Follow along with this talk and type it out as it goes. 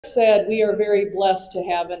Said, we are very blessed to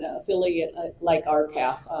have an affiliate like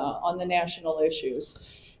RCAF on the national issues.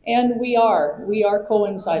 And we are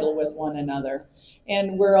coincidental with one another.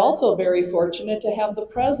 And we're also very fortunate to have the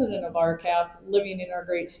president of RCAF living in our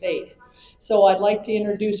great state. So I'd like to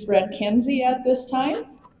introduce Brett Kenzie at this time.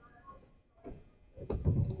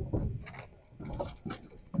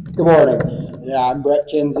 Good morning. Yeah, I'm Brett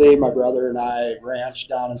Kinsey. My brother and I ranch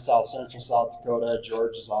down in South Central South Dakota.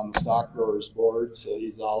 George is on the Stock Growers Board, so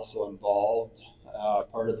he's also involved.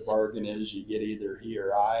 Part of the bargain is you get either he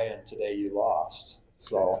or I, and today you lost.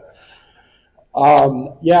 So,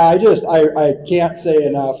 yeah, I can't say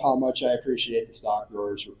enough how much I appreciate the stock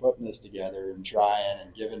growers for putting this together and trying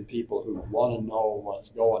and giving people who want to know what's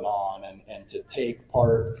going on and to take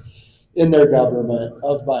part in their government.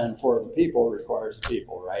 Of, by, and for the people requires the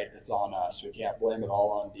people, right? It's on us. We can't blame it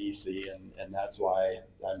all on DC, and that's why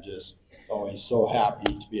I'm just always so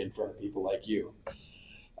happy to be in front of people like you.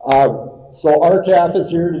 So RCAF is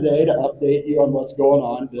here today to update you on what's going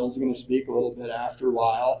on. Bill's going to speak a little bit after a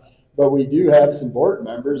while, but we do have some board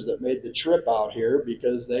members that made the trip out here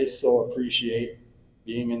because they so appreciate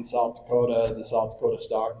being in South Dakota, the South Dakota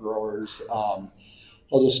stock growers.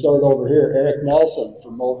 I'll just start over here. Eric Nelson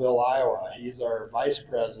from Mobile, Iowa. He's our vice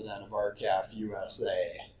president of RCAF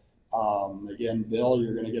USA. Again, Bill,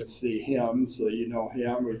 you're going to get to see him, so you know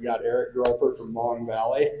him. We've got Eric Groper from Long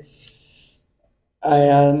Valley.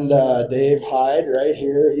 And Dave Hyde right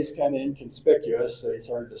here. He's kind of inconspicuous, so he's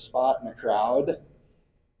hard to spot in the crowd.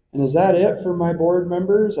 And is that it for my board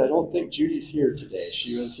members? I don't think Judy's here today.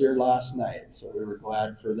 She was here last night, so we were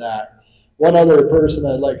glad for that. One other person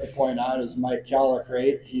I'd like to point out is Mike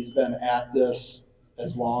Calicrate. He's been at this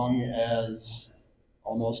as long as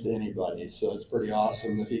almost anybody, so it's pretty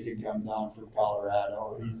awesome that he could come down from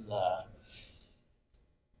Colorado.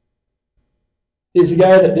 He's a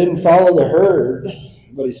guy that didn't follow the herd,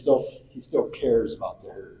 but he still cares about the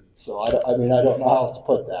herd. So I mean, I don't know how else to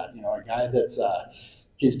put that. You know, a guy that's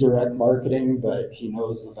he's direct marketing, but he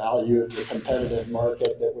knows the value of the competitive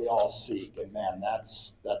market that we all seek. And man,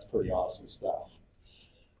 that's pretty awesome stuff.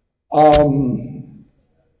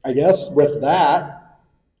 I guess with that,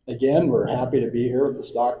 again, we're happy to be here with the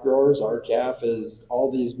stock growers. RCAF is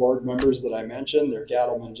all these board members that I mentioned. They're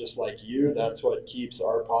cattlemen just like you. That's what keeps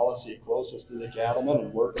our policy closest to the cattlemen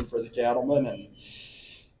and working for the cattlemen.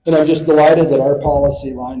 And I'm just delighted that our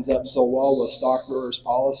policy lines up so well with stock growers'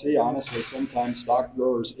 policy. Honestly, sometimes stock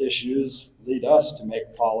growers' issues lead us to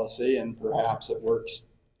make policy, and perhaps it works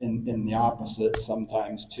in the opposite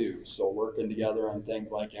sometimes too. So working together on things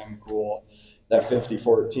like MCOOL, that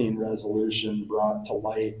 5014 resolution brought to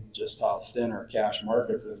light just how thin our cash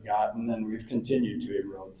markets have gotten, and we've continued to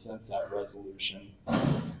erode since that resolution.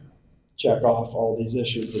 Check off all these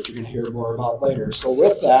issues that you're going to hear more about later. So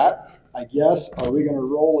with that, I guess, are we going to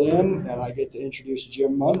roll in and I get to introduce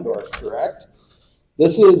Jim Mundorf, correct?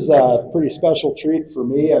 This is a pretty special treat for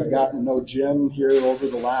me. I've gotten to know Jim here over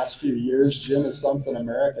the last few years. Jim is something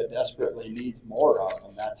America desperately needs more of,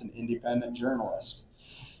 and that's an independent journalist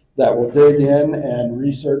that will dig in and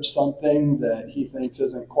research something that he thinks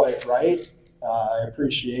isn't quite right. I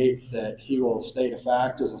appreciate that he will state a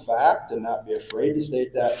fact as a fact and not be afraid to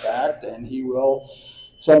state that fact, and he will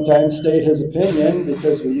sometimes state his opinion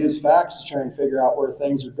because we use facts to try and figure out where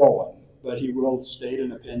things are going. But he will state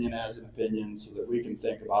an opinion as an opinion so that we can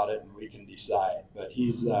think about it and we can decide. But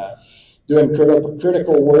he's doing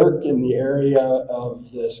critical work in the area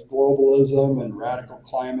of this globalism and radical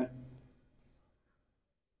climate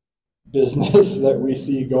business that we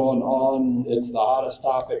see going on. It's the hottest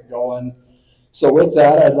topic going. So with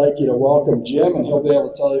that, I'd like you to welcome Jim, and he'll be able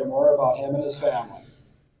to tell you more about him and his family.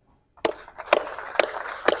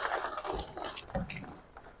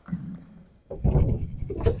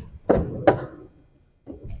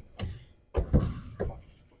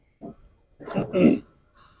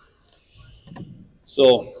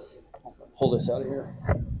 So, I'll pull this out of here.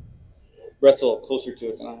 Brett's a little closer to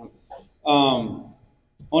it than I am.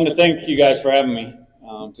 I want to thank you guys for having me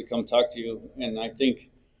to come talk to you. And I think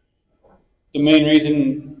the main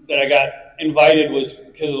reason that I got invited was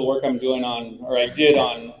because of the work I'm doing on, or I did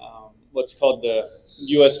on, what's called the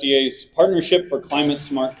USDA's Partnership for Climate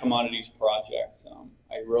Smart Commodities Project.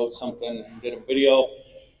 I wrote something and did a video,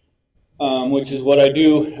 which is what I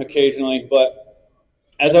do occasionally. But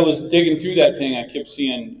as I was digging through that thing, I kept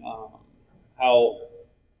seeing how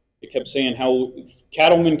it kept saying how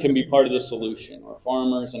cattlemen can be part of the solution, or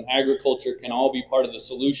farmers and agriculture can all be part of the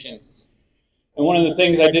solution. And one of the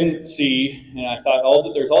things I didn't see, and I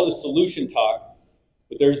thought, there's all this solution talk,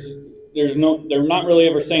 but they're not really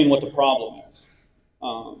ever saying what the problem is.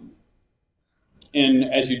 And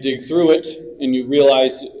as you dig through it and you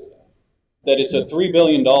realize that it's a $3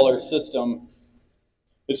 billion system,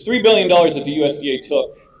 it's $3 billion that the USDA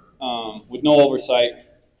took with no oversight.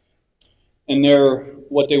 And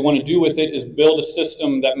what they want to do with it is build a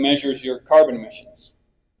system that measures your carbon emissions.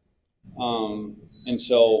 And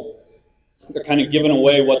so they're kind of giving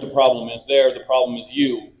away what the problem is there. The problem is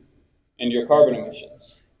you and your carbon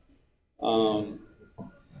emissions.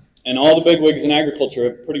 And all the bigwigs in agriculture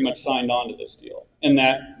have pretty much signed on to this deal. And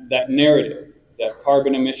that narrative, that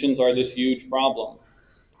carbon emissions are this huge problem.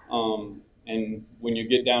 And when you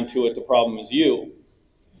get down to it, the problem is you.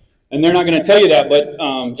 And they're not going to tell you that, but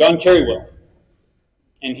John Kerry will.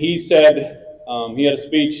 And he said, he had a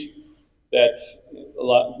speech that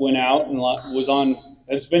went out and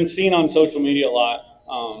has been seen on social media a lot,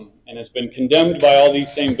 and has been condemned by all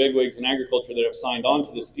these same bigwigs in agriculture that have signed on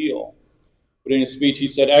to this deal. But in his speech, he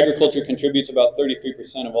said, agriculture contributes about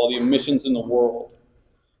 33% of all the emissions in the world.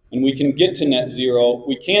 And we can get to net zero.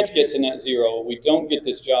 We can't get to net zero. We don't get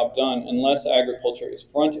this job done unless agriculture is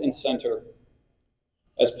front and center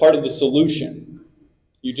as part of the solution.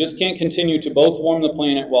 You just can't continue to both warm the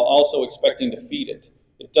planet while also expecting to feed it.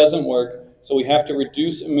 It doesn't work, so we have to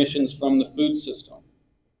reduce emissions from the food system.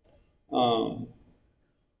 And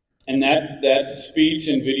that speech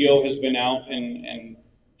and video has been out and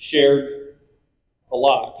shared a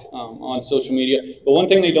lot on social media. But one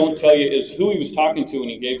thing they don't tell you is who he was talking to when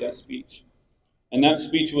he gave that speech. And that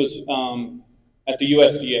speech was at the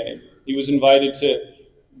USDA. He was invited to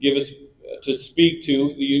speak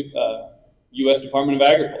to the U.S. Department of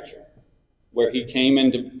Agriculture, where he came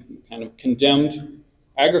and kind of condemned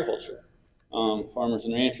agriculture, farmers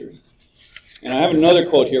and ranchers. And I have another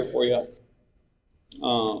quote here for you.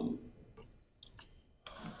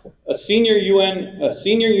 A senior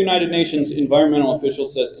United Nations environmental official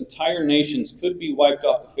says entire nations could be wiped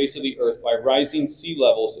off the face of the earth by rising sea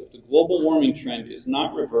levels if the global warming trend is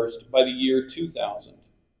not reversed by the year 2000.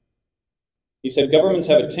 He said governments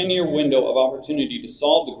have a 10-year window of opportunity to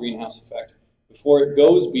solve the greenhouse effect before it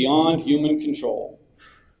goes beyond human control.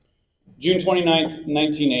 June 29th,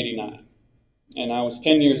 1989. And I was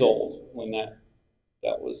 10 years old when that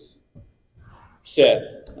was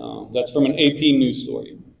said. That's from an AP news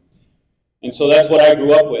story. And so that's what I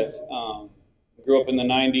grew up with. I grew up in the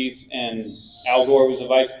 90s, and Al Gore was the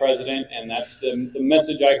vice president, and that's the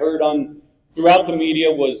message I heard throughout the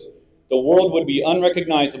media was the world would be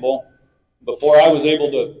unrecognizable before I was able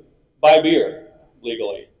to buy beer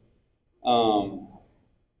legally. But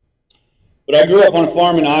I grew up on a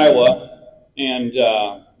farm in Iowa, and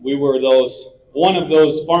we were one of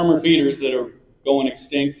those farmer feeders that are going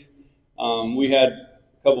extinct. We had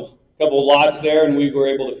a couple lots there, and we were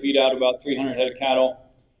able to feed out about 300 head of cattle.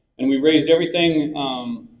 And we raised everything.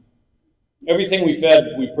 Everything we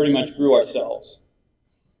fed, we pretty much grew ourselves.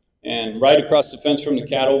 And right across the fence from the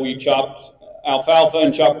cattle, we chopped alfalfa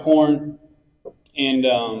and chopped corn, and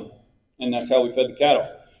that's how we fed the cattle.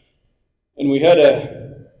 And we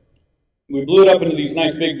blew it up into these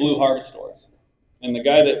nice big blue harvest stores. And the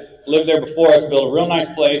guy that lived there before us built a real nice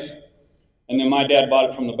place, and then my dad bought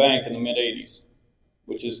it from the bank in the mid-'80s,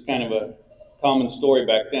 which is kind of a common story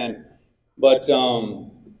back then. But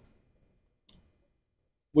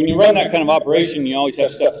when you run that kind of operation, you always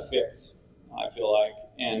have stuff to fix, I feel like.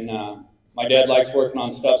 And my dad likes working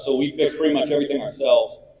on stuff, so we fix pretty much everything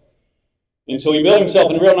ourselves. And so he built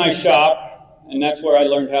himself in a real nice shop, and that's where I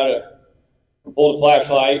learned how to hold a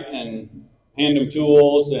flashlight and hand him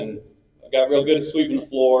tools, and I got real good at sweeping the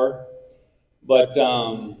floor. But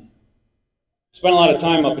spent a lot of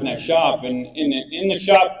time up in that shop, and in the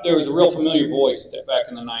shop there was a real familiar voice back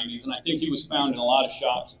in the 90s, and I think he was found in a lot of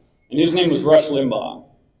shops, and his name was Rush Limbaugh.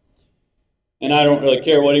 And I don't really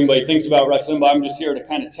care what anybody thinks about Rush Limbaugh. I'm just here to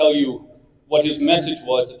kind of tell you what his message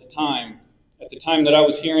was at the time. At the time that I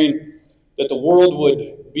was hearing that the world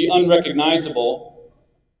would be unrecognizable,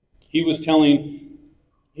 he was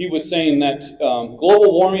saying that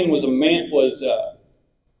global warming was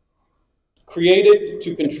created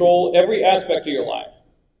to control every aspect of your life.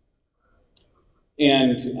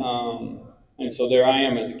 And so there I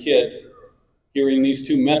am as a kid, hearing these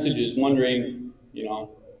two messages, wondering,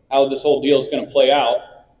 how this whole deal is going to play out.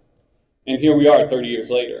 And here we are 30 years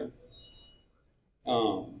later.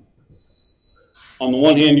 On the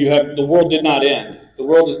one hand, you have the world did not end. The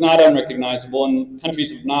world is not unrecognizable, and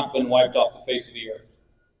countries have not been wiped off the face of the earth.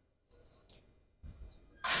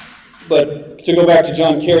 But to go back to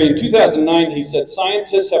John Kerry, in 2009, he said,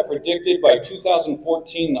 scientists have predicted by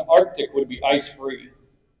 2014 the Arctic would be ice-free.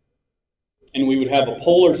 And we would have a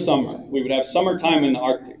polar summer. We would have summertime in the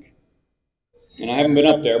Arctic. And I haven't been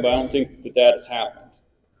up there, but I don't think that has happened.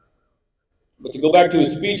 But to go back to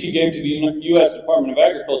his speech he gave to the U.S. Department of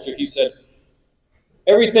Agriculture, he said,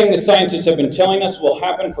 everything the scientists have been telling us will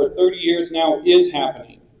happen for 30 years now is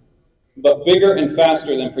happening, but bigger and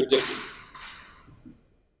faster than predicted.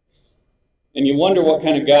 And you wonder what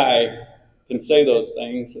kind of guy can say those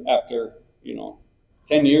things after,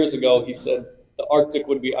 10 years ago he said the Arctic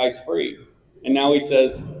would be ice-free. And now he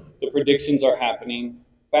says the predictions are happening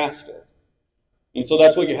faster. And so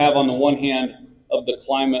that's what you have on the one hand of the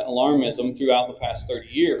climate alarmism throughout the past 30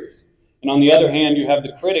 years. And on the other hand, you have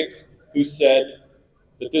the critics who said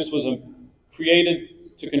that this was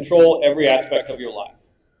created to control every aspect of your life.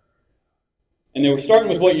 And they were starting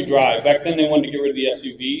with what you drive. Back then they wanted to get rid of the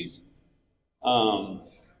SUVs.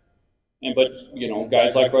 But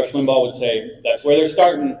guys like Rush Limbaugh would say that's where they're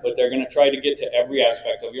starting, but they're going to try to get to every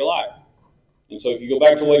aspect of your life. And so if you go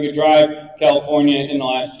back to what you drive, California in the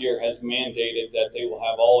last year has mandated that they will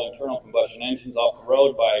have all internal combustion engines off the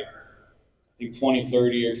road by, I think,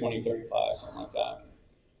 2030 or 2035, something like that.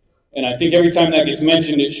 And I think every time that gets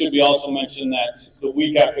mentioned, it should be also mentioned that the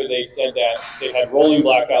week after they said that, they had rolling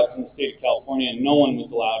blackouts in the state of California and no one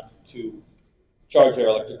was allowed to charge their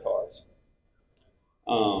electric cars.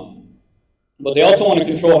 But they also want to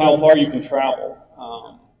control how far you can travel.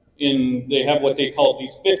 They have what they call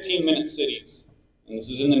these 15-minute cities, and this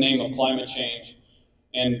is in the name of climate change.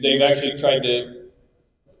 And they've actually tried to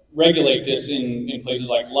regulate this in places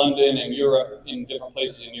like London and Europe, in different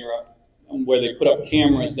places in Europe, where they put up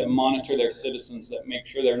cameras that monitor their citizens, that make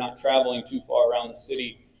sure they're not traveling too far around the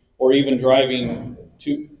city, or even driving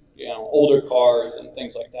too, older cars and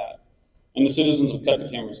things like that. And the citizens have cut the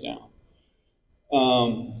cameras down.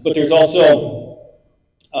 But there's also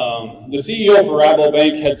the CEO for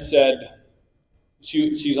Rabobank had said,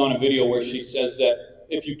 she's on a video where she says that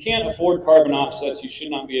if you can't afford carbon offsets, you should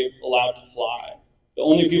not be allowed to fly. The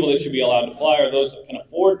only people that should be allowed to fly are those that can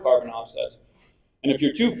afford carbon offsets. And if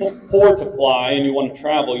you're too poor to fly and you want to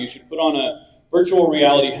travel, you should put on a virtual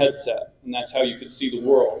reality headset, and that's how you could see the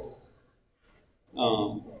world.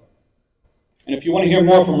 And if you want to hear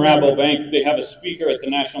more from Rabobank, they have a speaker at the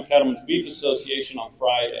National Cattlemen's Beef Association on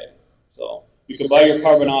Friday. So you can buy your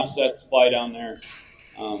carbon offsets, fly down there,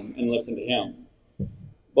 and listen to him.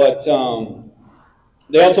 But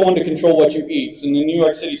they also want to control what you eat. In the New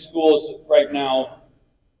York City schools right now,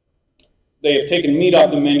 they have taken meat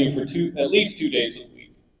off the menu for at least 2 days a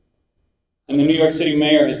week. And the New York City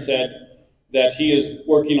mayor has said that he is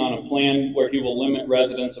working on a plan where he will limit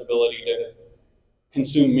residents' ability to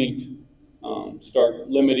consume meat. Start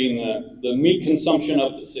limiting the meat consumption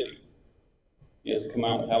of the city. He hasn't come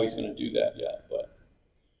out with how he's going to do that yet, but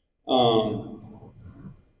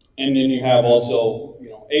and then you have also,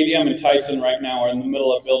 ADM and Tyson right now are in the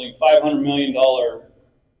middle of building $500 million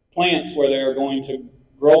plants where they are going to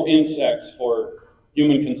grow insects for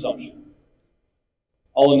human consumption,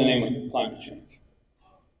 all in the name of climate change.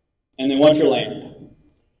 And they want your land.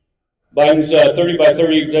 Biden's 30 by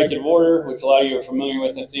 30 executive order, which a lot of you are familiar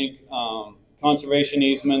with, I think, conservation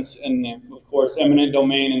easements, and of course eminent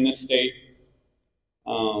domain in this state,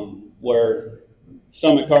 where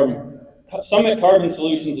Summit Carbon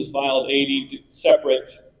Solutions has filed 80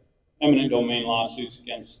 separate eminent domain lawsuits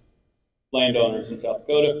against landowners in South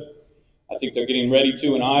Dakota. I think they're getting ready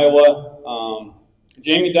to in Iowa.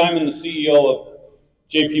 Jamie Dimon, the CEO of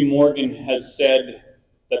JP Morgan, has said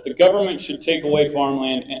that the government should take away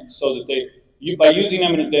farmland, and so that by using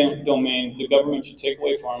eminent domain, the government should take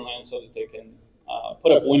away farmland so that they can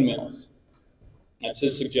put up windmills. That's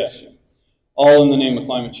his suggestion, all in the name of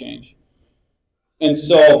climate change. And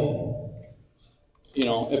so,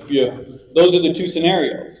 those are the two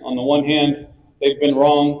scenarios. On the one hand, they've been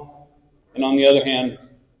wrong, and on the other hand,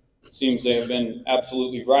 it seems they have been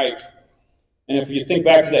absolutely right. And if you think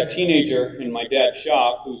back to that teenager in my dad's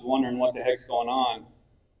shop who's wondering what the heck's going on,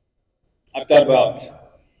 I've thought about,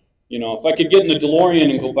 if I could get in the DeLorean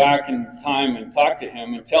and go back in time and talk to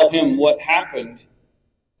him and tell him what happened,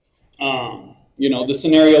 the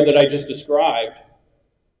scenario that I just described,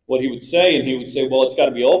 what he would say, and he would say, well, it's got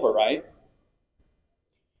to be over, right?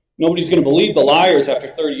 Nobody's going to believe the liars after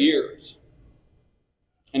 30 years.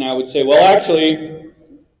 And I would say, well, actually,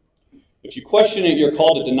 if you question it, you're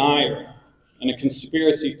called a denier and a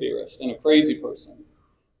conspiracy theorist and a crazy person.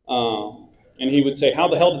 And he would say, how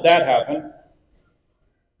the hell did that happen?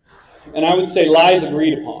 And I would say lies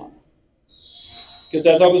agreed upon. Because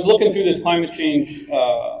as I was looking through this climate change,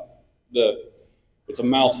 it's a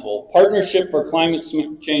mouthful, Partnership for Climate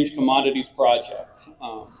Change Commodities Project.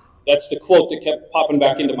 That's the quote that kept popping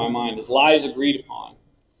back into my mind, is lies agreed upon.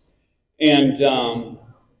 And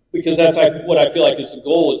because that's what I feel like is the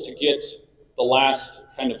goal, is to get the last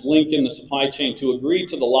kind of link in the supply chain to agree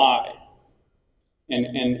to the lie.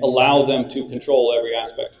 and allow them to control every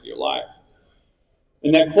aspect of your life.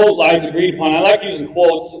 And that quote, lies agreed upon. I like using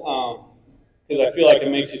quotes because I feel like it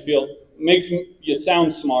makes you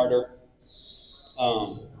sound smarter.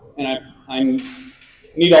 And I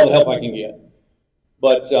need all the help I can get.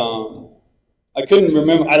 But I couldn't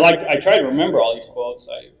remember. I try to remember all these quotes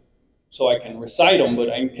so I can recite them, but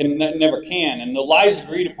I never can. And the lies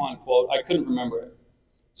agreed upon quote, I couldn't remember it.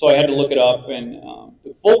 So I had to look it up. And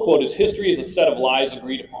the full quote is, history is a set of lies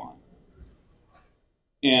agreed upon.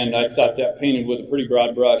 And I thought that painted with a pretty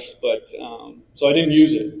broad brush, but so I didn't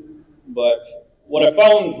use it. But what I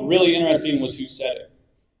found really interesting was who said it.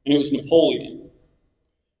 And it was Napoleon.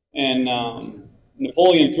 And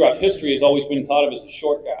Napoleon throughout history has always been thought of as a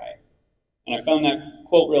short guy. And I found that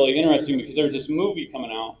quote really interesting because there's this movie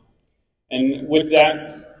coming out. And with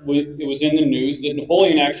that, it was in the news that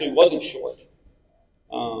Napoleon actually wasn't short.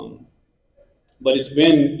 But it's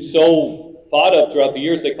been so thought of throughout the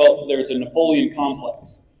years, there's a Napoleon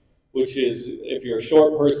complex, which is if you're a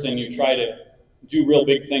short person, you try to do real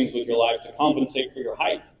big things with your life to compensate for your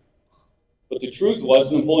height. But the truth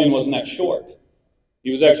was, Napoleon wasn't that short. He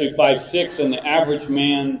was actually 5'6", and the average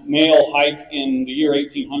male height in the year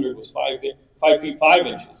 1800 was 5 feet 5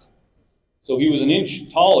 inches. So he was an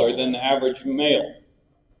inch taller than the average male.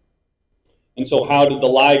 And so how did the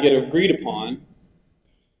lie get agreed upon?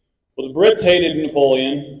 Well, the Brits hated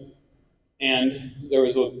Napoleon, and there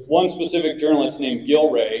was one specific journalist named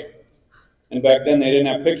Gilray, and back then they didn't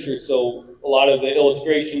have pictures, so a lot of the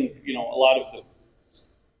illustrations, a lot of the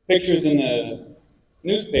pictures in the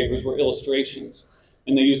newspapers were illustrations,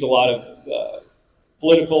 and they used a lot of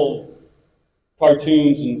political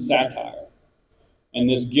cartoons and satire. And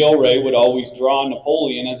this Gilray would always draw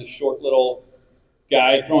Napoleon as a short little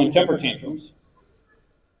guy throwing temper tantrums.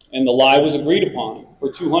 And the lie was agreed upon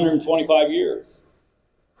for 225 years.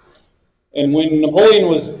 And when Napoleon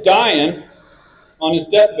was dying on his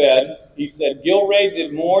deathbed, he said, "Gilray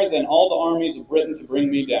did more than all the armies of Britain to bring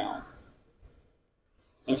me down."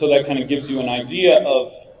 And so that kind of gives you an idea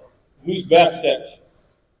of who's best at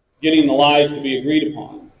getting the lies to be agreed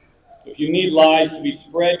upon. If you need lies to be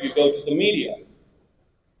spread, you go to the media.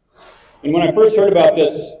 And when I first heard about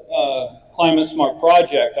this Climate Smart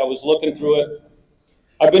project, I was looking through it.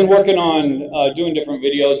 I've been working on doing different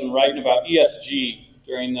videos and writing about ESG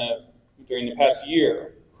during the past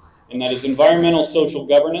year, and that is environmental social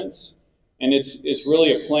governance, and it's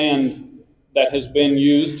really a plan that has been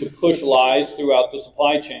used to push lies throughout the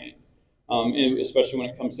supply chain, especially when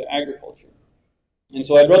it comes to agriculture. And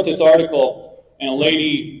so I wrote this article, and a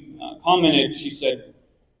lady commented. She said,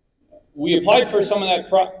 "We applied for some of that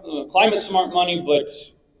climate smart money, but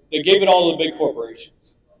they gave it all to the big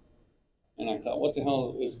corporations." And I thought, what the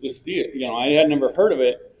hell is this deal? I had never heard of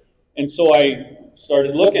it. And so I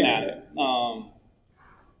started looking at it.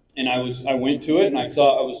 And I went to it, and I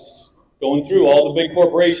was going through all the big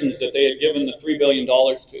corporations that they had given the $3 billion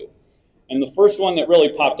to. And the first one that really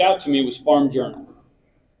popped out to me was Farm Journal.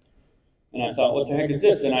 And I thought, what the heck is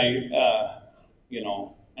this? And I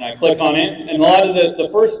click on it, and a lot of the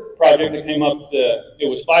first project that came up, it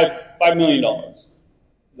was $5 million.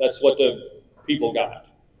 That's what the people got.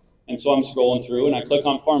 And so I'm scrolling through, and I click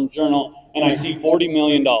on Farm Journal, and I see $40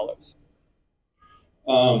 million.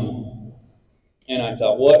 And I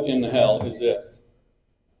thought, what in the hell is this?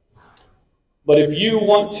 But if you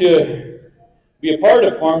want to be a part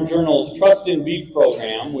of Farm Journal's Trust in Beef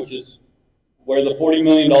program, which is where the $40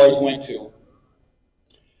 million went to,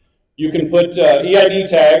 you can put EID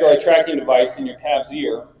tag or a tracking device in your calf's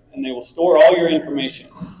ear, and they will store all your information,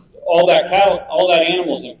 all that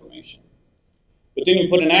animal's information. But then you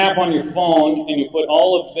put an app on your phone, and you put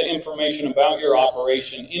all of the information about your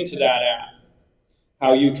operation into that app.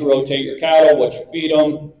 How you rotate your cattle, what you feed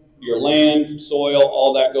them, your land, soil,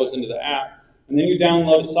 all that goes into the app. And then you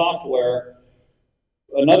download software,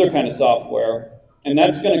 another kind of software, and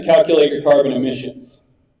that's going to calculate your carbon emissions.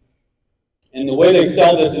 And the way they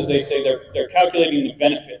sell this is they say they're calculating the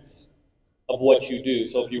benefits of what you do.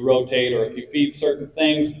 So if you rotate or if you feed certain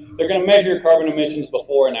things, they're going to measure your carbon emissions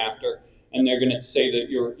before and after, and they're going to say that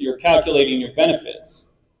you're calculating your benefits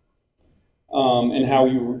and how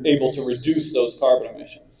you're able to reduce those carbon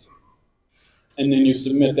emissions. And then you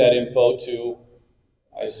submit that info to,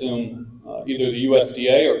 I assume, either the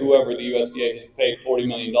USDA or whoever the USDA has paid $40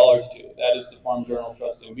 million to. That is the Farm Journal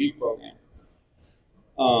Trust in Beef program.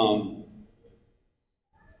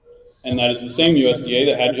 And that is the same USDA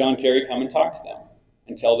that had John Kerry come and talk to them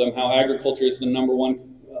and tell them how agriculture is the #1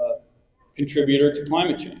 contributor to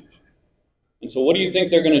climate change. And so what do you think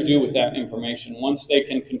they're going to do with that information once they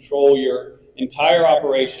can control your entire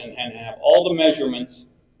operation and have all the measurements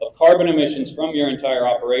of carbon emissions from your entire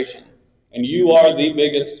operation, and you are the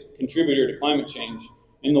biggest contributor to climate change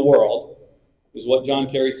in the world, is what John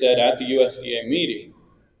Kerry said at the USDA meeting,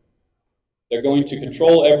 they're going to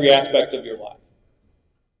control every aspect of your life.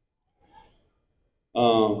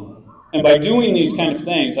 And by doing these kind of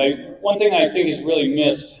things, one thing I think is really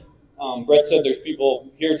missed, Brett said there's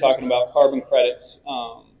people here talking about carbon credits,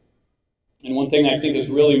 and one thing I think is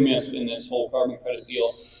really missed in this whole carbon credit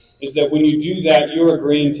deal is that when you do that, you're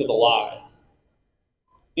agreeing to the lie.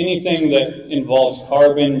 Anything that involves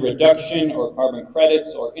carbon reduction or carbon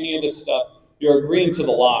credits or any of this stuff, you're agreeing to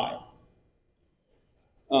the lie.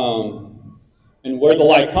 And where the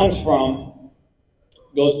lie comes from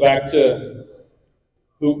goes back to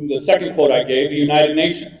the second quote I gave, the United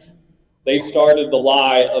Nations. They started the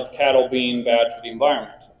lie of cattle being bad for the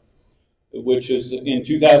environment, which is in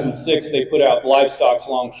 2006, they put out Livestock's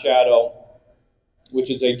Long Shadow,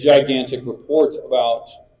 which is a gigantic report about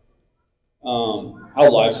how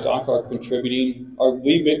livestock are contributing, are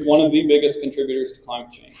one of the biggest contributors to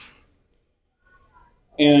climate change.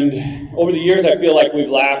 And over the years, I feel like we've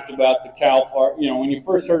laughed about the cow fart. You know, when you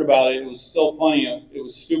first heard about it, it was so funny, it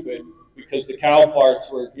was stupid, because the cow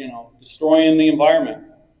farts were, destroying the environment.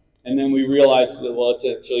 And then we realized that, well, it's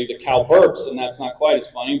actually the cow burps, and that's not quite as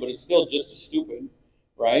funny, but it's still just as stupid,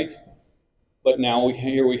 right? But now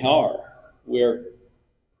here we are.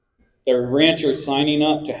 There are ranchers signing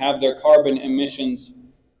up to have their carbon emissions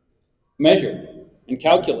measured and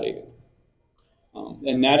calculated.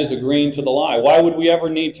 And that is agreeing to the lie. Why would we ever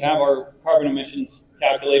need to have our carbon emissions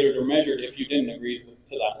calculated or measured if you didn't agree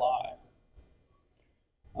to that lie?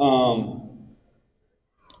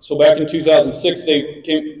 So back in 2006,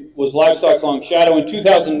 was Livestock's Long Shadow. In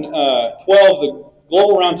 2012, the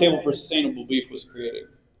Global Roundtable for Sustainable Beef was created.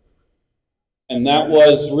 And that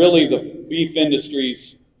was really the beef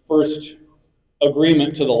industry's first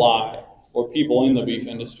agreement to the lie, or people in the beef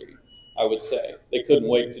industry, I would say. They couldn't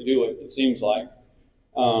wait to do it, it seems like.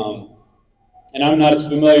 And I'm not as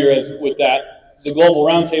familiar with the Global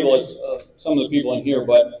Roundtable as some of the people in here,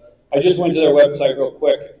 but I just went to their website real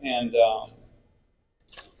quick, and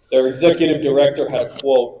their executive director had a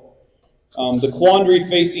quote. The quandary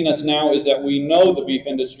facing us now is that we know the beef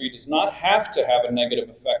industry does not have to have a negative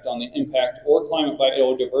effect on the impact or climate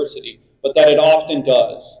biodiversity, but that it often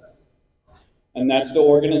does. And that's the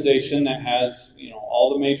organization that has,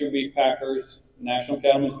 all the major beef packers, National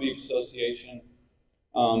Cattlemen's Beef Association.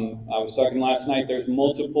 I was talking last night, there's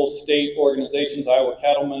multiple state organizations. Iowa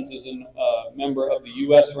Cattlemen's is a member of the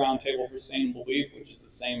U.S. Roundtable for Sustainable Beef, which is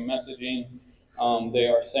the same messaging. They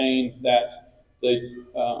are saying that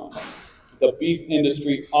the beef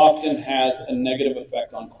industry often has a negative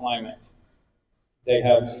effect on climate. They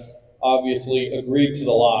have obviously agreed to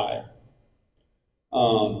the lie.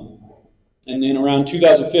 And then around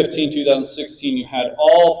 2015, 2016, you had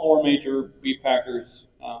all four major beef packers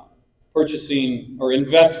purchasing or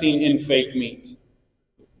investing in fake meat.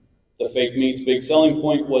 The fake meat's big selling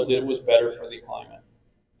point was that it was better for the climate.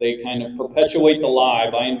 They kind of perpetuate the lie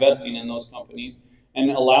by investing in those companies and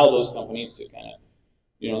allow those companies to kind of,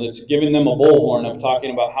 that's giving them a bullhorn of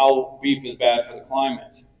talking about how beef is bad for the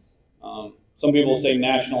climate. Some people say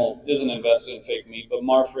National isn't invested in fake meat, but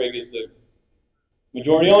Marfrig is the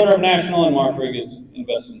majority owner of National, and Marfrig is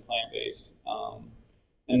invested in plant-based.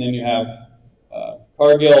 And then you have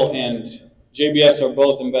Cargill and JBS are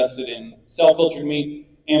both invested in cell-cultured meat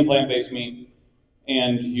and plant-based meat.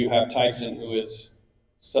 And you have Tyson, who is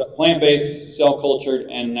plant-based, cell-cultured,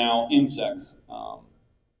 and now insects.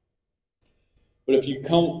 But if you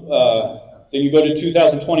come, then you go to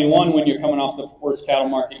 2021 when you're coming off the worst cattle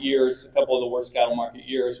market years, a couple of the worst cattle market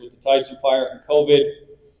years with the Tyson fire and COVID.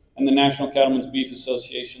 And the National Cattlemen's Beef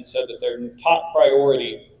Association said that their top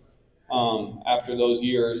priority after those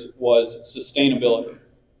years was sustainability.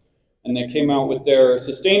 And they came out with their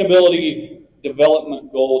sustainability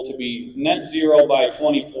development goal to be net zero by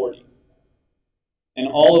 2040. And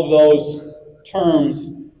all of those terms,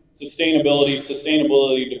 sustainability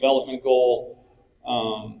development goal,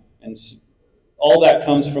 and all that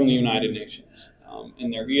comes from the United Nations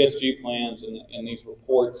in their ESG plans and in these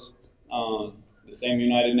reports. The same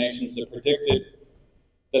United Nations that predicted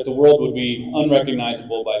that the world would be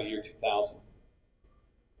unrecognizable by the year 2000.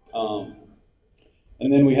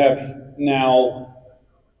 And then we have now,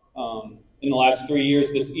 in the last 3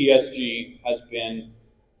 years, this ESG has been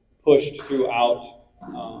pushed throughout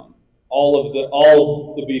all of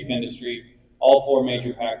the beef industry. All four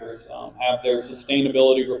major packers have their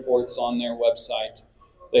sustainability reports on their website.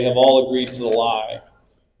 They have all agreed to the lie.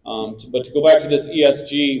 But to go back to this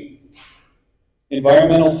ESG,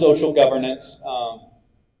 environmental social governance,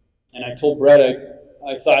 and I told Brett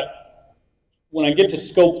I thought, when I get to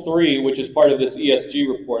scope 3, which is part of this ESG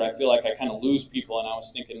report, I feel like I kind of lose people, and I was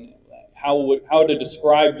thinking how to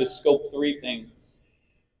describe this scope 3 thing.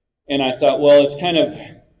 And I thought, well, it's kind of,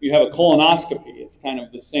 you have a colonoscopy. It's kind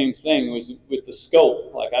of the same thing with the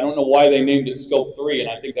scope. Like, I don't know why they named it scope 3, and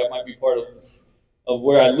I think that might be part of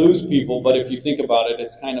where I lose people. But if you think about it,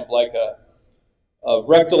 it's kind of like a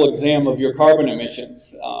rectal exam of your carbon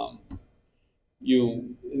emissions.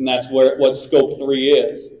 And that's what scope 3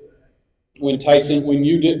 is.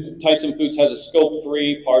 Tyson Foods has a scope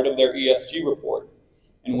 3 part of their ESG report,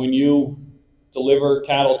 and when you deliver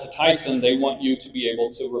cattle to Tyson, they want you to be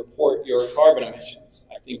able to report your carbon emissions.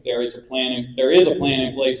 I think there is a plan in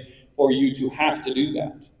place for you to have to do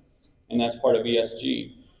that, and that's part of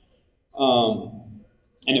ESG. And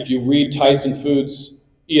if you read Tyson Foods'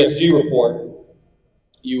 ESG report,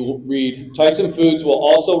 you will read, Tyson Foods will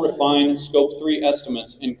also refine Scope 3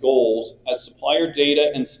 estimates and goals as supplier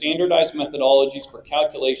data and standardized methodologies for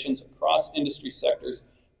calculations across industry sectors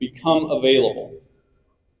become available.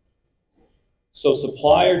 So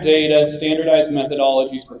supplier data, standardized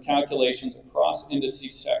methodologies for calculations across industry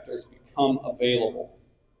sectors become available.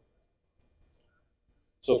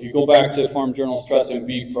 So if you go back to Farm Journal's Trust and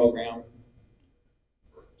Beef program,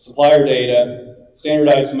 supplier data,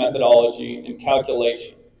 standardized methodology, and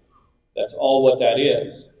calculation. That's all what that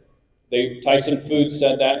is. Tyson Foods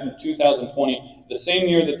said that in 2020, the same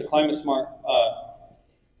year that the Climate Smart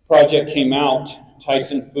project came out,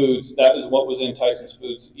 Tyson Foods, that is what was in Tyson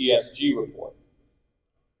Foods' ESG report.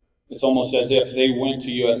 It's almost as if they went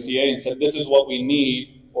to USDA and said, this is what we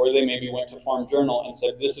need, or they maybe went to Farm Journal and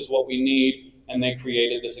said, this is what we need, and they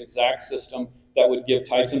created this exact system that would give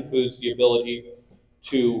Tyson Foods the ability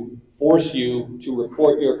to force you to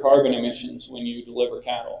report your carbon emissions when you deliver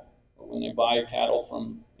cattle or when they buy cattle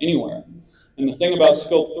from anywhere. And the thing about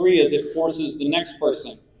Scope 3 is it forces the next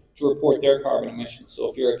person to report their carbon emissions. So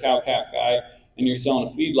if you're a cow-calf guy and you're selling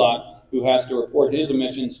a feedlot who has to report his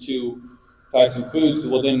emissions to Tyson Foods,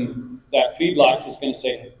 well then that feedlot is going to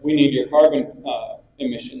say, we need your carbon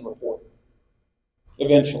emission report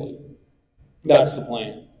eventually. That's the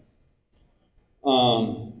plan.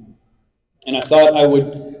 And I thought I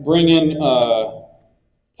would bring in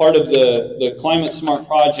part of the Climate Smart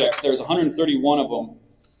projects. There's 131 of them,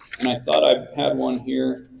 and I thought I had one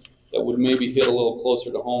here that would maybe hit a little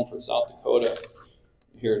closer to home for South Dakota.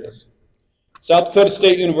 Here it is. South Dakota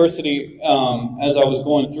State University, as I was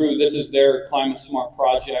going through, this is their Climate Smart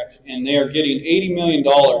project, and they are getting $80 million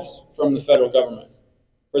from the federal government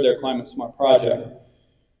for their Climate Smart project.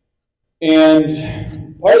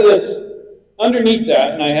 And part of this, underneath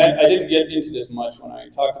that, and I didn't get into this much when I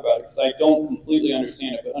talked about it because I don't completely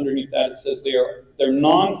understand it, but underneath that it says their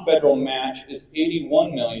non-federal match is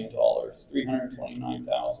 $81 million,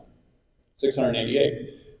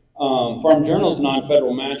 $329,688. Farm Journal's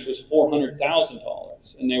non-federal match was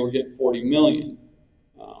 $400,000, and they were getting $40 million.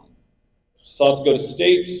 South Dakota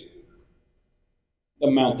State's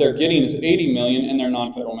amount they're getting is $80 million, and their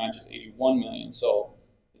non-federal match is $81 million. So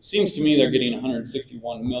it seems to me they're getting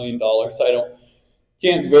 $161 million.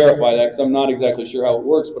 Can't verify that because I'm not exactly sure how it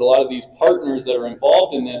works, but a lot of these partners that are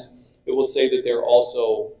involved in this, it will say that they are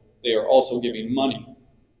also giving money.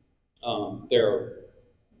 They're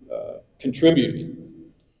contributing.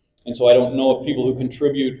 And so I don't know if people who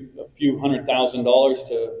contribute a few $100,000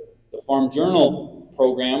 to the Farm Journal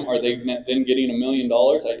program, are they then getting $1 million?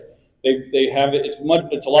 They have it. It's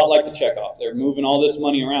a lot like the checkoff. They're moving all this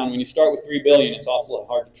money around. When you start with $3 billion, it's awfully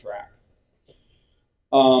hard to track.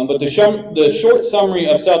 But the short summary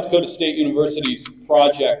of South Dakota State University's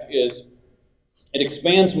project is it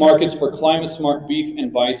expands markets for climate smart beef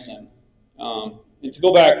and bison. And to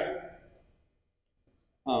go back,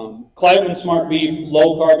 climate smart beef,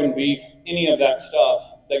 low carbon beef, any of that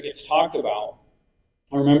stuff that gets talked about.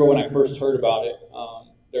 I remember when I first heard about it,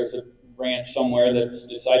 there's a ranch somewhere that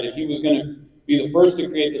decided he was going to be the first to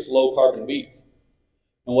create this low carbon beef.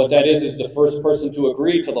 And what that is the first person to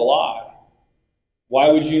agree to the lie.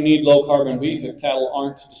 Why would you need low carbon beef if cattle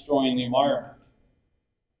aren't destroying the environment?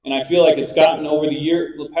 And I feel like it's gotten over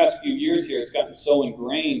the past few years here, it's gotten so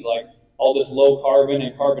ingrained, like all this low carbon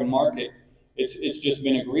and carbon market, it's just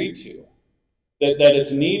been agreed to, that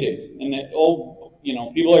it's needed, and that,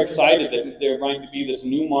 people are excited that there might be this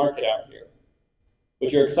new market out here.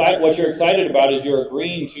 But what you're excited about is you're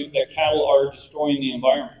agreeing to that cattle are destroying the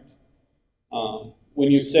environment.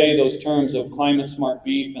 When you say those terms of climate smart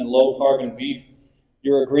beef and low carbon beef,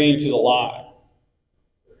 you're agreeing to the lie.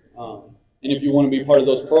 And if you want to be part of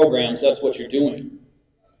those programs, that's what you're doing.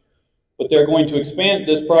 But they're going to expand,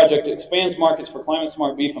 this project expands markets for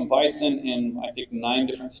climate-smart beef and bison in, I think, 9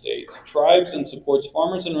 different states. Tribes and supports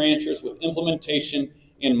farmers and ranchers with implementation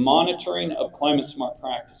and monitoring of climate-smart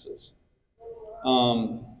practices.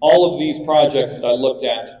 All of these projects that I looked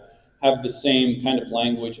at have the same kind of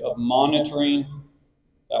language of monitoring.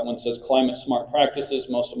 That one says climate-smart practices.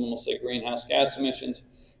 Most of them will say greenhouse gas emissions.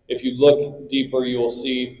 If you look deeper, you will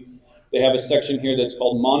see they have a section here that's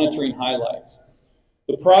called monitoring highlights.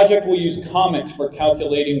 The project will use Comet for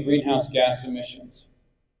calculating greenhouse gas emissions.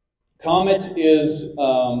 Comet is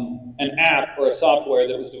an app or a software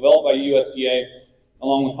that was developed by USDA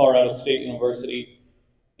along with Colorado State University.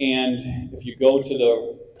 And if you go to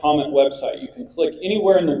the Comet website, you can click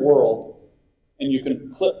anywhere in the world and you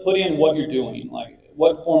can put in what you're doing, like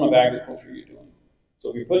what form of agriculture you're doing. So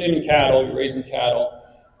if you're putting in cattle, you're raising cattle,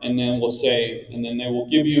 and then we'll say, and then they will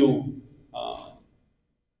give you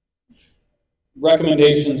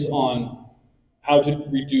recommendations on how to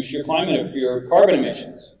reduce your carbon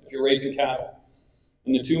emissions if you're raising cattle.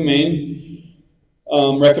 And the 2 main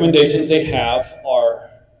recommendations they have are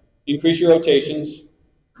increase your rotations,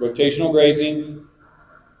 rotational grazing,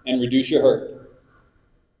 and reduce your herd.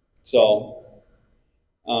 So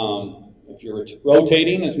if you're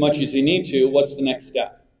rotating as much as you need to, what's the next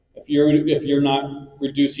step? If you're not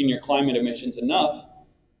reducing your climate emissions enough,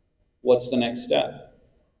 what's the next step?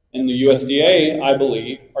 And the USDA, I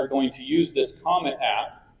believe, are going to use this Comet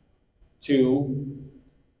app to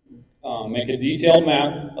make a detailed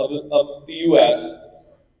map of the U.S.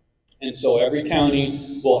 And so every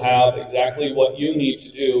county will have exactly what you need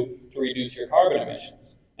to do to reduce your carbon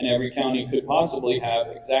emissions. And every county could possibly have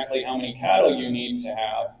exactly how many cattle you need to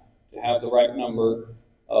have the right number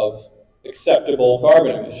of acceptable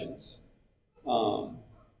carbon emissions.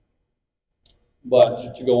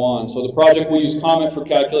 But to go on, so the project will use Comet for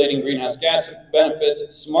calculating greenhouse gas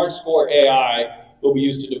benefits. Smart Score AI will be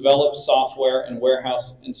used to develop software and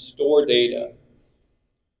warehouse and store data.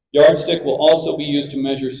 Yardstick will also be used to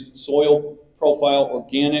measure soil profile,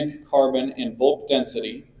 organic carbon, and bulk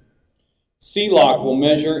density. CLOC will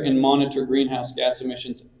measure and monitor greenhouse gas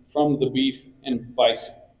emissions from the beef and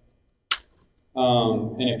bison.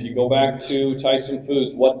 And if you go back to Tyson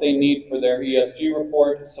Foods, what they need for their ESG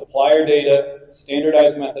report, supplier data,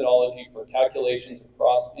 standardized methodology for calculations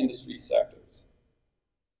across industry sectors.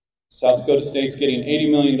 South Dakota State's getting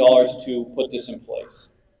 $80 million to put this in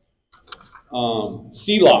place.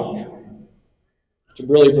 CLOC, to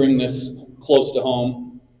really bring this close to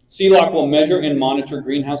home, CLOC will measure and monitor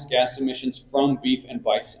greenhouse gas emissions from beef and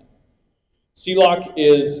bison. CLOC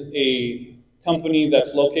is a company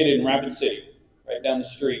that's located in Rapid City, right down the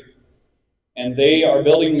street. And they are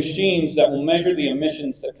building machines that will measure the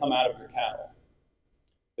emissions that come out of your cattle.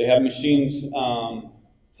 They have machines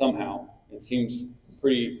somehow. It seems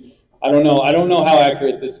pretty, I don't know how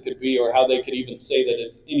accurate this could be or how they could even say that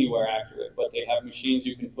it's anywhere accurate, but they have machines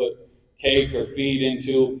you can put cake or feed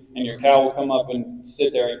into, and your cow will come up and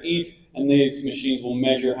sit there and eat, and these machines will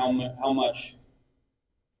measure how much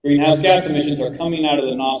greenhouse gas emissions are coming out of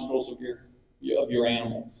the nostrils of your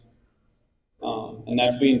animals. And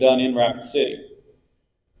that's being done in Rapid City.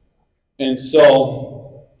 And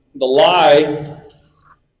so the lie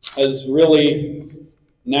is really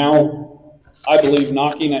now, I believe,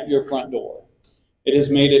 knocking at your front door. It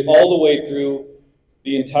has made it all the way through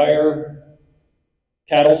the entire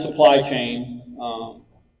cattle supply chain,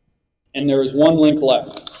 and there is one link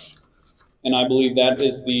left. And I believe that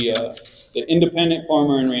is the independent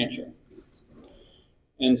farmer and rancher.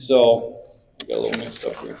 And so, I got a little mixed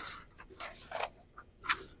up here.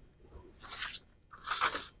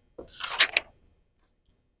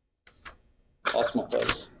 Lost my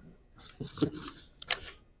place.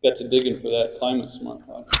 Got to digging for that climate smart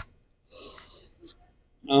project.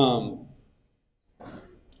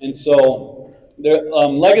 And so,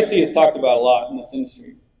 legacy is talked about a lot in this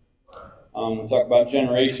industry. We talk about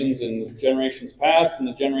generations and the generations past and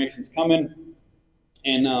the generations coming.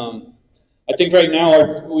 And I think right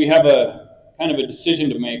now we have a kind of a decision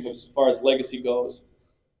to make as far as legacy goes.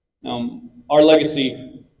 Our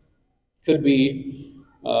legacy could be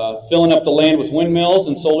filling up the land with windmills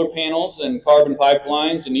and solar panels and carbon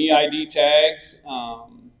pipelines and EID tags.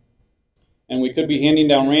 And we could be handing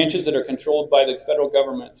down ranches that are controlled by the federal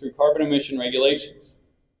government through carbon emission regulations.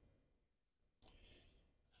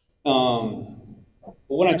 But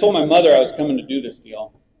when I told my mother I was coming to do this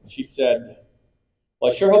deal, she said,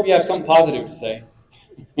 "Well, I sure hope you have something positive to say."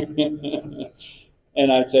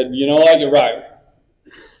 And I said, "You know what, you're right."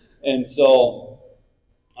 And so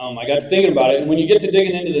I got to thinking about it. And when you get to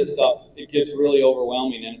digging into this stuff, it gets really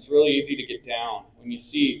overwhelming, and it's really easy to get down when you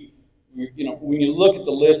see when you look at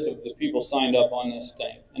the list of the people signed up on this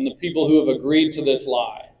thing and the people who have agreed to this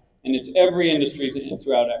lie, and it's every industry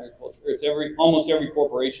throughout agriculture, it's almost every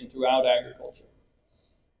corporation throughout agriculture,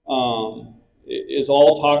 is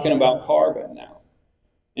all talking about carbon now.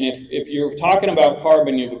 And if you're talking about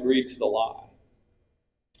carbon, you've agreed to the lie.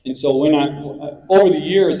 And so over the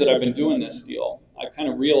years that I've been doing this deal, I've kind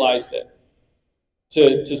of realized that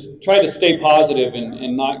to try to stay positive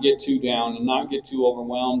and not get too down and not get too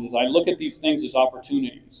overwhelmed is I look at these things as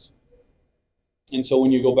opportunities. And so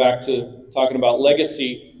when you go back to talking about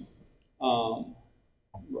legacy,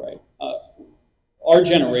 our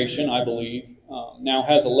generation, I believe, now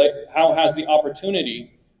has the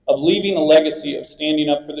opportunity of leaving a legacy of standing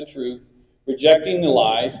up for the truth, rejecting the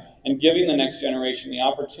lies, and giving the next generation the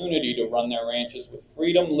opportunity to run their ranches with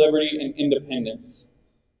freedom, liberty, and independence.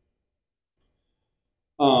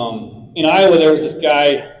 In Iowa, there was this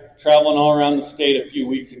guy traveling all around the state a few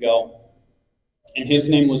weeks ago, and his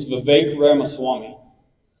name was Vivek Ramaswamy.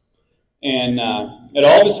 And at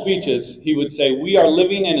all of his speeches, he would say, "We are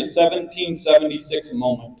living in a 1776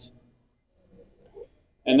 moment."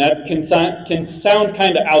 And that can sound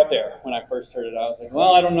kind of out there when I first heard it. I was like,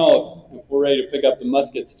 well, I don't know if we're ready to pick up the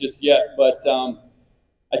muskets just yet. But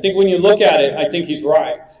I think when you look at it, I think he's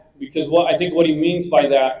right. Because I think what he means by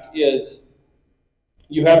that is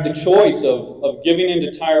you have the choice of giving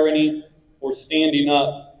into tyranny or standing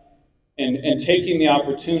up and taking the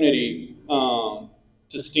opportunity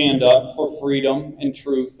to stand up for freedom and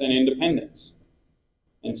truth and independence.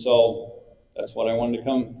 And so that's what I wanted to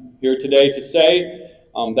come here today to say.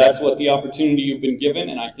 That's what the opportunity you've been given,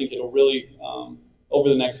 and I think it'll really, over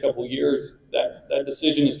the next couple of years, that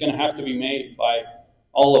decision is going to have to be made by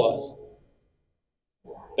all of us.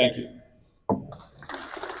 Thank you.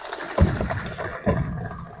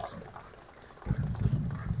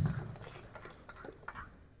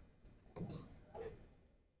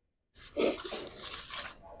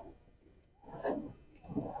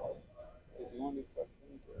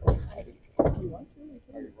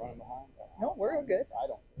 Are you running behind? No, we're good. I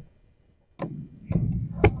don't.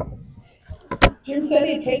 Jim said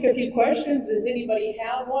he'd take a few questions. Does anybody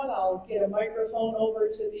have one? I'll get a microphone over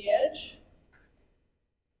to the edge.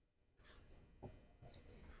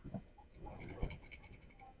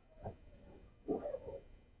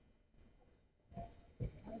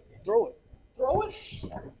 Throw it. Throw it.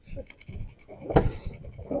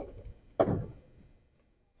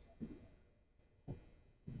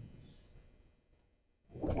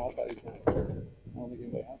 I don't think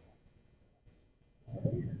anybody has one.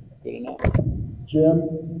 Good enough. Jim,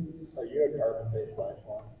 are you a carbon-based life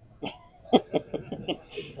form?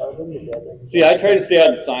 Is carbon the building? See, I try to stay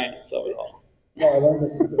out of the science of it all. No, I learned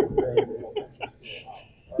this in the grade in elementary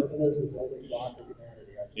schoolhouse. Carbon is the building block of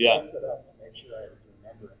humanity. I just looked it up to make sure I was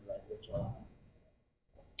remembering right which one.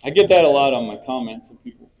 I get that a lot on my comments, and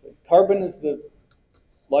people say, carbon is the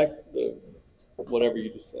life, whatever you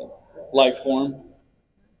just said, life form.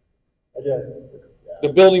 The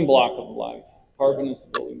building block of life. Carbon is the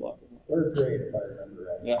building block of life. Third grade, if I remember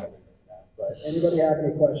right. Yeah. But anybody have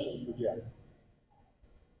any questions for Jeff?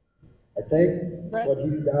 I think what he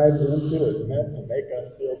dives into is meant to make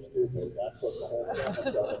us feel stupid. That's what the whole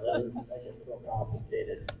premise of it is to make it so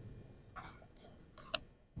complicated.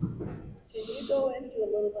 Can you go into a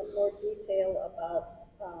little bit more detail about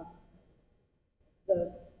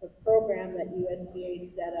the program that USDA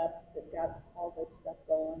set up that got all this stuff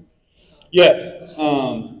going? Yes.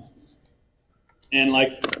 And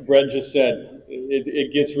like Brett just said,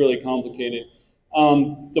 it gets really complicated.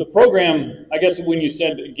 The program, I guess when you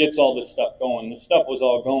said it gets all this stuff going, the stuff was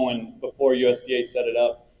all going before USDA set it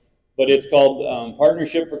up. But it's called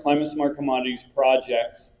Partnership for Climate Smart Commodities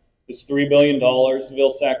Projects. It's $3 billion.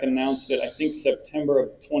 Vilsack announced it, I think, September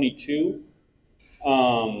of 22.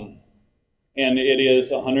 And it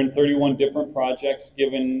is 131 different projects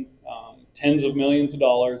given tens of millions of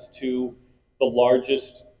dollars to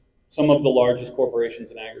some of the largest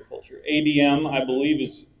corporations in agriculture. ADM, I believe,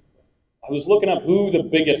 I was looking up who the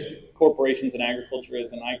biggest corporations in agriculture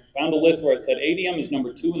is, and I found a list where it said ADM is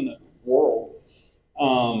number 2 in the world.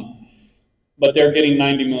 But they're getting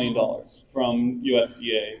 $90 million from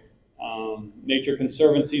USDA. Nature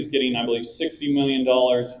Conservancy is getting, I believe, $60 million.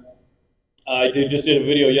 I just did a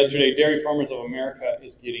video yesterday. Dairy Farmers of America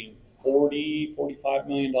is getting $45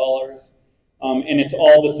 million. And it's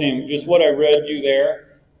all the same. Just what I read you there.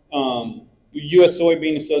 The U.S.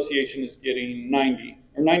 Soybean Association is getting 90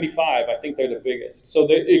 or 95. I think they're the biggest. So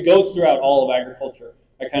it goes throughout all of agriculture.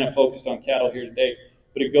 I kind of focused on cattle here today,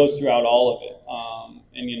 but it goes throughout all of it.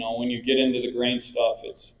 And when you get into the grain stuff,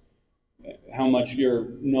 it's how much your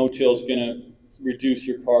no-till is going to reduce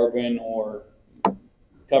your carbon or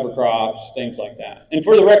cover crops, things like that. And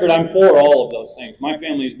for the record, I'm for all of those things. My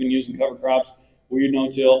family's been using cover crops. We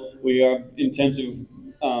no-till. We have intensive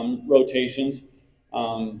rotations.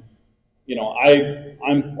 You know,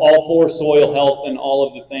 I'm all for soil health and all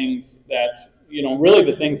of the things that, you know, really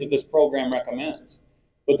the things that this program recommends.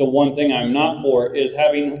 But the one thing I'm not for is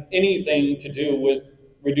having anything to do with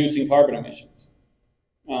reducing carbon emissions.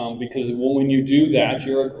 Because when you do that,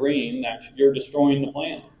 you're agreeing that you're destroying the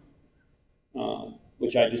planet,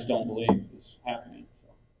 which I just don't believe is happening. So.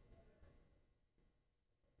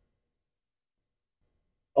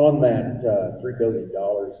 On that $3 billion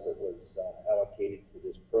that was allocated for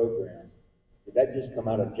this program, did that just come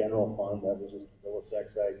out of general fund? That was just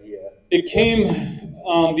Villasec's idea? It came,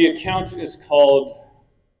 the account is called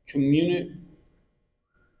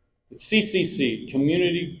CCC,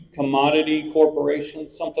 Community Commodity Corporation,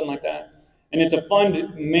 something like that. And it's a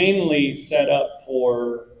fund mainly set up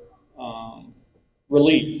for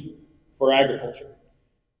relief for agriculture.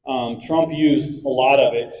 Trump used a lot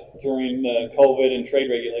of it during the COVID and trade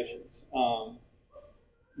regulations.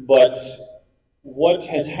 But what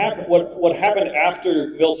has happened, what happened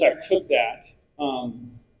after Vilsack took that,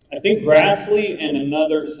 I think Grassley and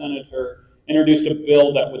another senator introduced a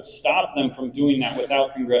bill that would stop them from doing that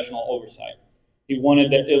without congressional oversight. He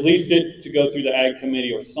wanted at least it to go through the Ag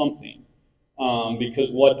Committee or something, because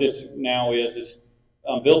what this now is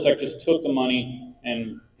Vilsack just took the money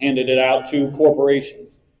and handed it out to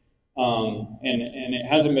corporations. And it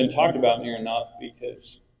hasn't been talked about near enough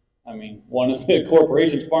because, I mean, one of the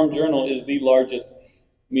corporations, Farm Journal, is the largest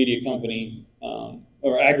media company,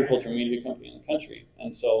 or agriculture media company in the country.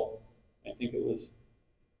 And so I think it was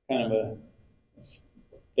kind of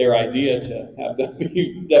their idea to have them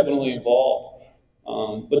be definitely involved.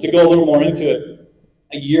 But to go a little more into it,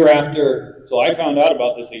 a year after, so I found out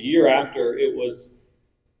about this a year after it was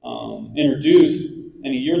introduced,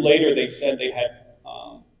 and a year later they said they had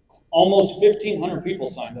almost 1,500 people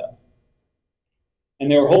signed up. And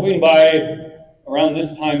they were hoping by around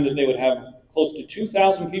this time that they would have close to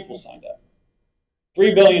 2,000 people signed up.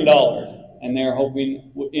 $3 billion, and they're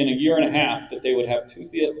hoping in a year and a half that they would have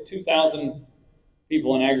 2,000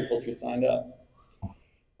 people in agriculture signed up.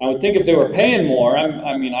 I would think if they were paying more,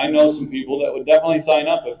 I mean, I know some people that would definitely sign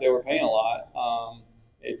up if they were paying a lot.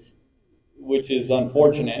 Which is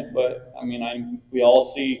unfortunate, but I mean, we all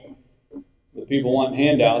see the people want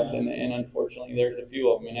handouts, and unfortunately, there's a few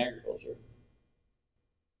of them in agriculture.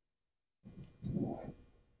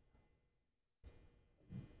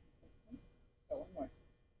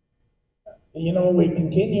 You know, we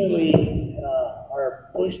continually are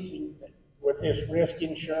pushed with this risk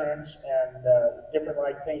insurance and different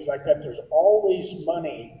things like that. There's always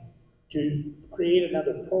money to create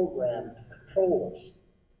another program to control us.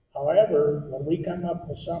 However, when we come up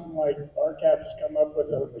with something like RCAP's come up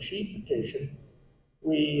with a machine petition,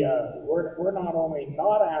 we're not only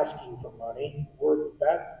not asking for money,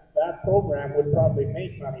 that program would probably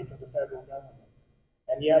make money for the federal government.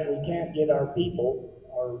 And yet we can't get our people,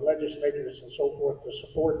 our legislators and so forth, to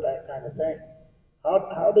support that kind of thing.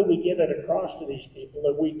 How do we get it across to these people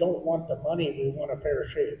that we don't want the money, we want a fair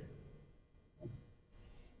shake?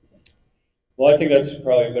 Well, I think that's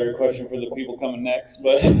probably a better question for the people coming next,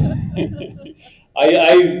 but you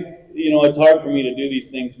know, it's hard for me to do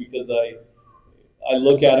these things because I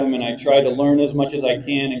look at them and I try to learn as much as I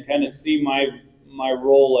can and kind of see my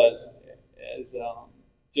role as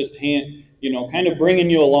just kind of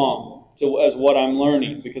bringing you along as what I'm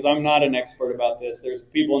learning, because I'm not an expert about this. There's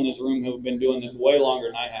people in this room who have been doing this way longer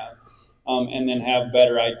than I have, and then have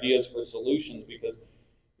better ideas for solutions, because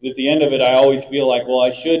at the end of it, I always feel like, well,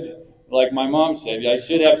 I should, like my mom said, I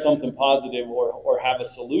should have something positive or have a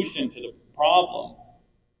solution to the problem,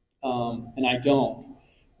 and I don't.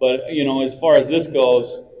 But, you know, as far as this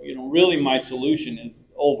goes, you know, really my solution is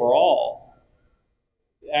overall,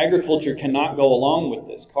 agriculture cannot go along with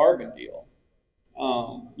this carbon deal.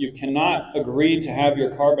 You cannot agree to have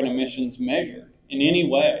your carbon emissions measured in any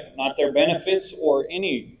way, not their benefits or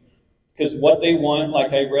any, because what they want,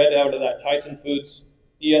 like I read out of that Tyson Foods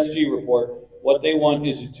ESG report, what they want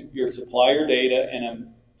is your supplier data and a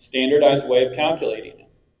standardized way of calculating it.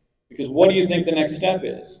 Because what do you think the next step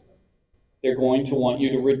is? They're going to want you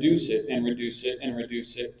to reduce it and reduce it and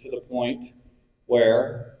reduce it to the point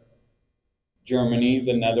where Germany,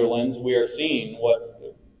 the Netherlands, we are seeing what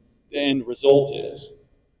the end result is.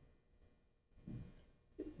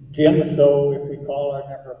 Jim, so if we call our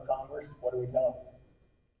member of Congress, what do we tell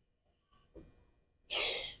them?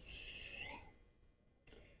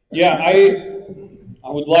 Yeah, I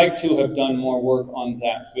would like to have done more work on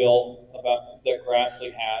that bill about that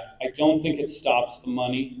Grassley had. I don't think it stops the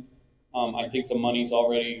money. I think the money's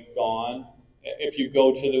already gone. If you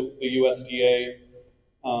go to the USDA,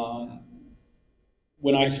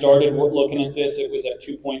 when I started looking at this, it was at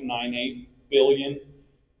 2.98 billion.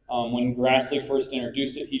 When Grassley first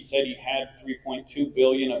introduced it, he said he had 3.2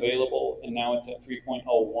 billion available, and now it's at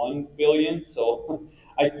 3.01 billion. So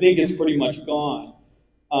I think it's pretty much gone.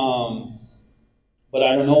 But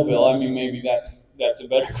I don't know, Bill. I mean, maybe that's a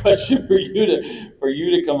better question for you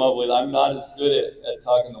to come up with. I'm not as good at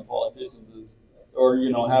talking to politicians or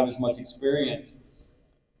have as much experience.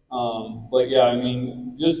 But yeah, I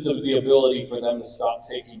mean, just the ability for them to stop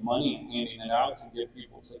taking money and handing it out to get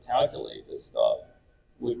people to calculate this stuff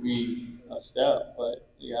would be a step. But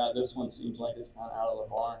yeah, this one seems like it's kind of out of the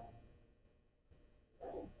barn.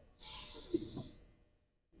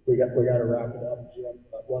 We got to wrap it up, Jim.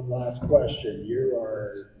 But one last question. You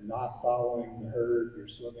are not following the herd. You're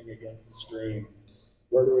swimming against the stream.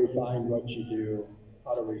 Where do we find what you do?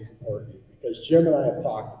 How do we support you? Because Jim and I have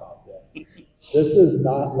talked about this. This is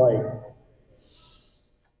not like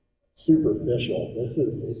superficial.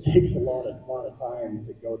 It takes a lot of time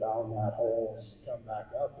to go down that hole and come back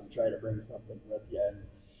up and try to bring something with you.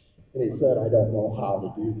 And he said, I don't know how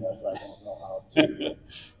to do this. I don't know how to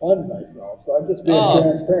fund myself. So I'm just being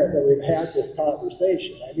transparent that we've had this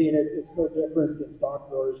conversation. I mean, it's no different than stock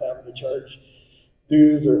growers having to charge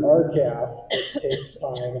dues or RCAF. It takes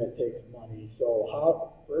time and it takes money. So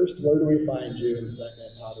first, where do we find you? And second,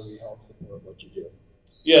 how do we help support what you do?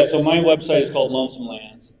 Yeah, so my website is called Lonesome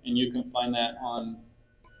Lands, and you can find that on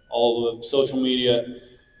all the social media.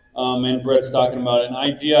 And Brett's talking about it. An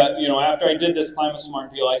idea, after I did this Climate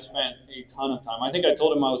Smart deal, I spent a ton of time. I think I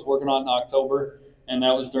told him I was working on it in October, and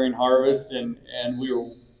that was during harvest, and we were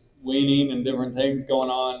weaning and different things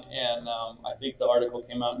going on, and I think the article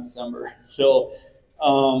came out in December. So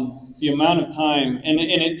the amount of time, and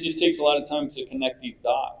it just takes a lot of time to connect these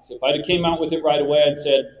dots. If I'd came out with it right away, I'd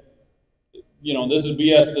said, this is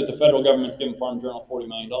BS that the federal government's giving Farm Journal $40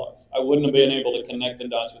 million. I wouldn't have been able to connect the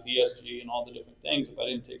dots with ESG and all the different things if I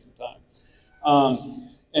didn't take some time.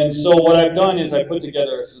 And so what I've done is I put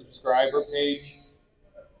together a subscriber page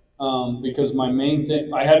because my main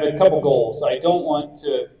thing, I had a couple goals. I don't want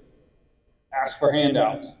to ask for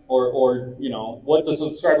handouts or what the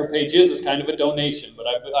subscriber page is kind of a donation, but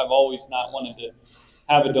I've always not wanted to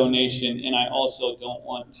have a donation, and I also don't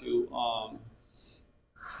want to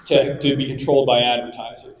be controlled by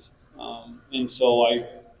advertisers. And so I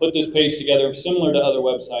put this page together similar to other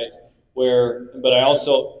websites but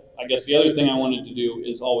I guess the other thing I wanted to do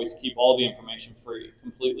is always keep all the information free,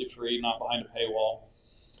 completely free, not behind a paywall.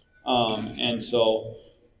 And so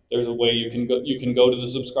there's a way you can go to the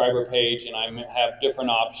subscriber page, and I have different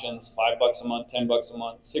options: $5 a month, $10 a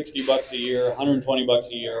month, $60 a year, $120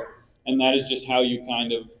 a year. And that is just how you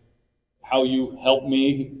help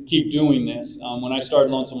me keep doing this. When I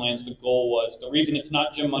started Lonesome Lands, the reason it's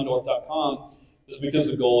not jimmundorf.com is because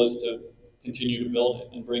the goal is to continue to build it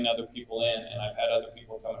and bring other people in. And I've had other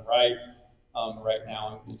people come and write. Right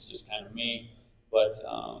now, it's just kind of me. But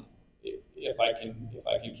if I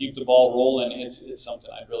can keep the ball rolling, it's something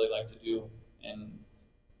I'd really like to do and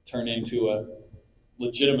turn into a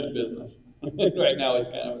legitimate business. Right now, it's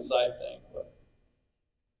kind of a side thing. But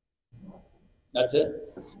that's it.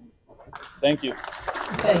 Thank you.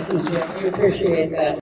 Thank you, Jim. We appreciate that.